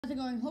How's it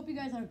going? Hope you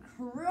guys are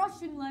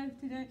crushing life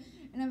today,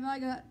 and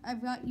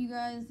I've got you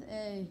guys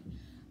a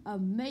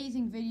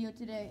amazing video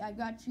today. I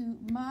got you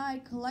my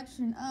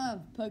collection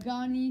of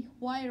Pagani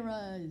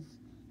hyrax.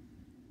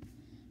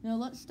 Now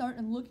let's start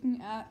and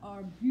looking at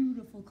our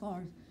beautiful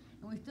cars.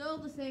 And we still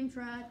have the same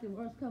track. There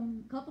was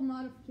a couple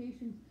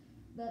modifications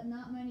that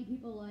not many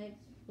people liked.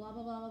 Blah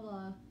blah blah blah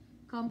blah.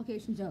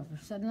 Complications over.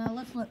 So now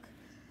let's look.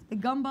 The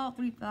Gumball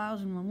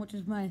 3000 one, which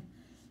is my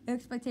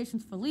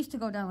expectations for least to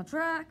go down the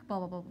track. Blah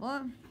blah blah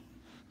blah.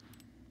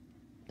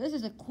 This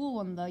is a cool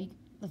one though.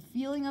 The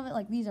feeling of it,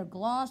 like these are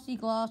glossy,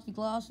 glossy,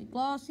 glossy,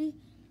 glossy.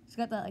 It's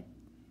got that like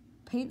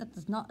paint that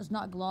is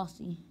not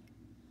glossy.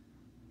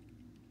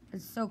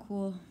 It's so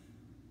cool.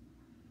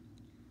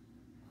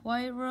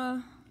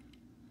 Hyrax,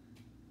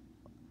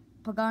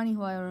 Pagani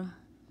hyrax.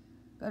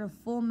 Got a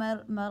full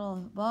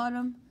metal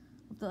bottom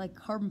with the like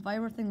carbon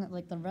fiber thing that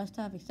like the rest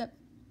have, except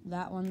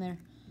that one there.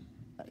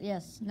 But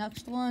yes,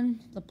 next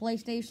one, the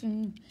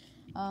PlayStation.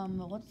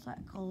 What's that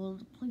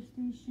called?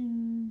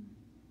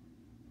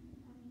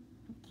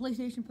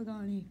 PlayStation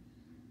Pagani.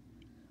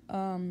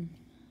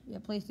 Yeah,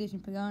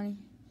 PlayStation Pagani.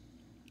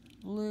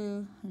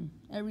 Blue and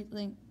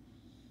everything.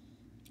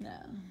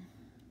 Yeah.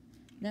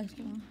 Next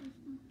one.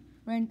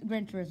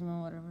 Gran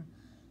Turismo, whatever.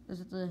 This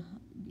is the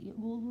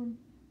gold one.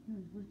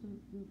 Where's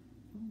the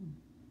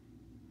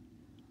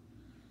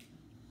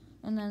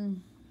and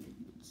then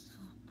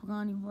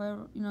Pagani,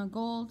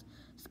 gold.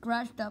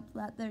 Scratched up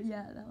that there.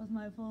 Yeah, that was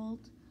my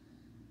fault.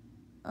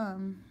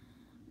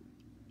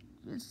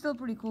 It's still a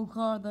pretty cool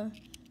car though.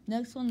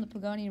 Next one, the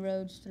Pagani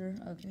Roadster.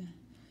 Okay.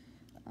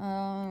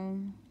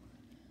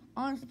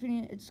 Honest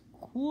opinion, it's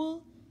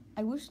cool.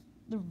 I wish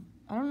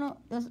I don't know.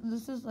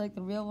 This is like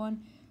the real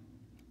one.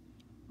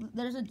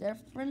 There's a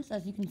difference,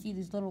 as you can see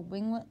these little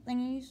winglet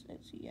thingies.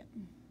 Let's see, yeah.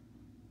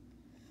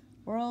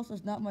 Or else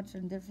there's not much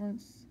of a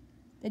difference.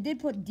 They did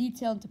put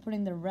detail into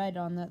putting the red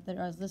on that,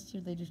 whereas this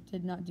year they just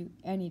did not do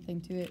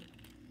anything to it.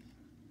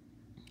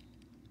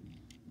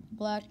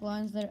 Black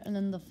lines there, and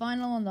then the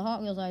final one, the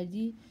Hot Wheels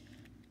ID.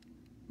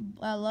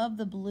 I love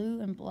the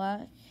blue and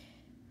black.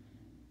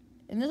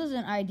 And this is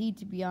an ID,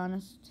 to be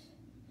honest.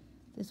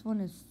 This one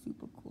is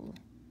super cool.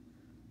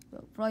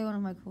 Probably one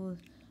of my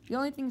coolest. The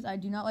only things I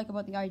do not like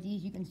about the ID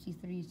is you can see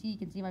through. You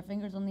can see my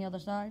fingers on the other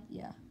side.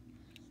 Yeah,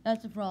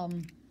 that's the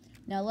problem.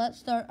 Now let's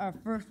start our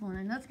first one,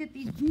 and let's get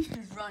these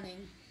boosters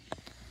running.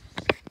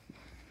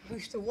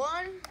 Booster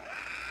 1,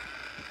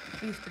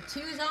 booster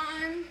 2's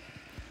on,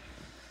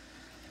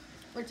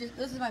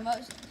 this is my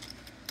most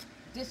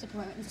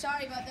disappointment.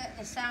 Sorry about that.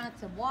 The sound,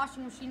 it's a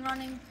washing machine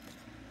running.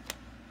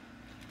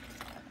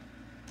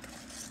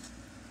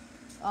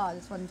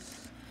 This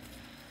one's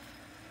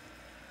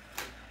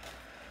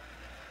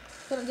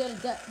gonna get a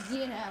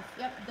DNF.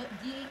 Yep,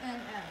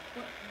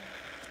 DNF.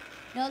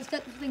 Now let's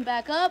get this thing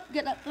back up,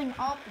 get that thing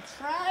off the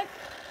track.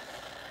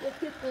 Let's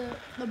get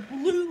the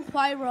blue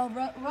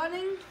hyrax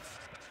running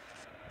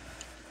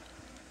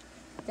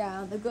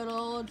down the good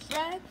old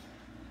track.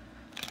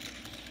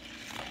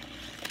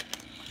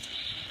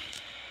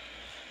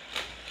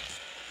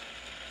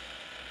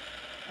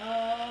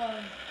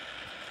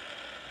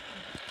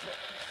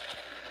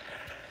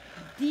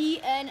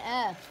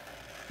 DNF.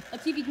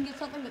 Let's see if you can get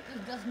something that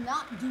does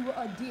not do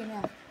a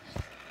DNF.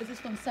 Is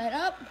this one set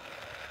up?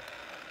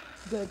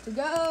 Good to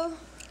go.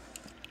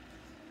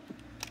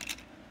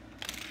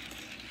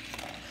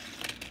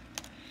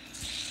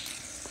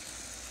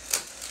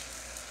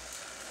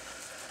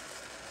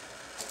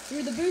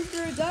 Here the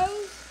booster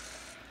goes.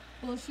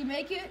 Will she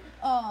make it?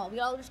 Oh,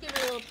 I'll just give it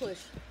a little push.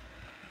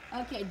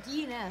 Okay,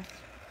 DNF.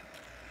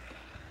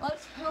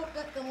 Let's hope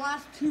that the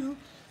last two,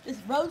 this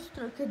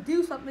roadster, could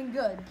do something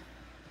good.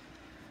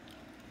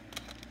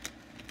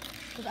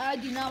 Because I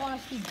do not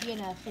want to see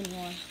DNF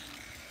anymore.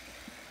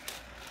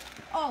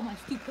 Oh, my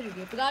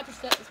stupidity. I forgot to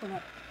set this one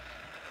up.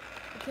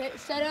 Okay,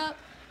 set up.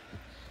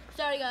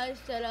 Sorry, guys,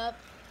 set up.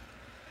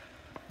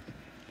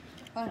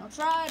 Final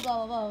try,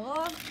 blah, blah, blah,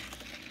 blah.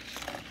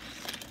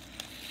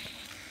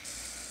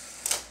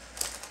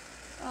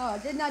 Oh, I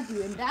did not do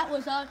it. And that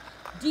was a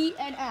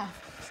DNF.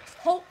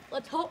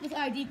 Let's hope this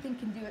ID thing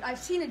can do it. I've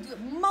seen it do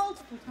it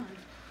multiple times.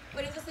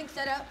 Wait, is this thing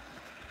set up?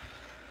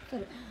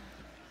 Set it.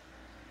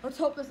 Let's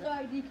hope this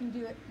ID can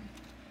do it.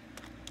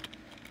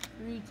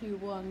 3, 2,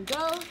 1,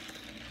 go.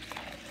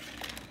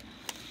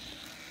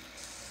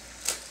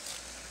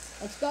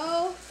 Let's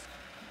go.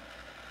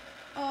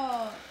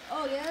 Oh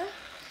yeah.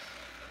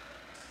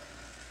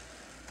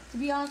 To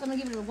be honest, I'm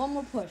gonna give it one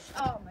more push.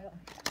 Oh my god.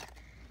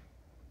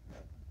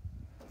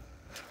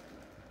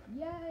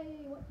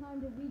 Yay, what time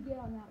did we get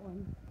on that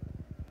one?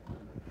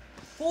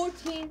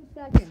 14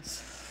 seconds.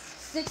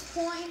 6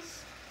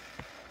 points.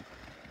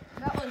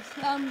 That was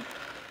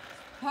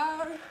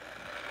power.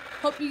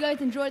 Hope you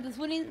guys enjoyed this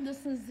winning.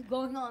 This is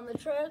going on the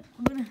track.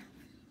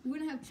 We're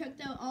gonna have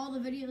checked out all the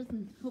videos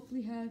and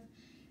hopefully have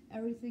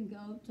everything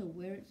go to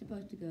where it's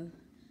supposed to go.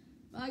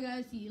 Bye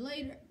guys, see you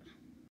later.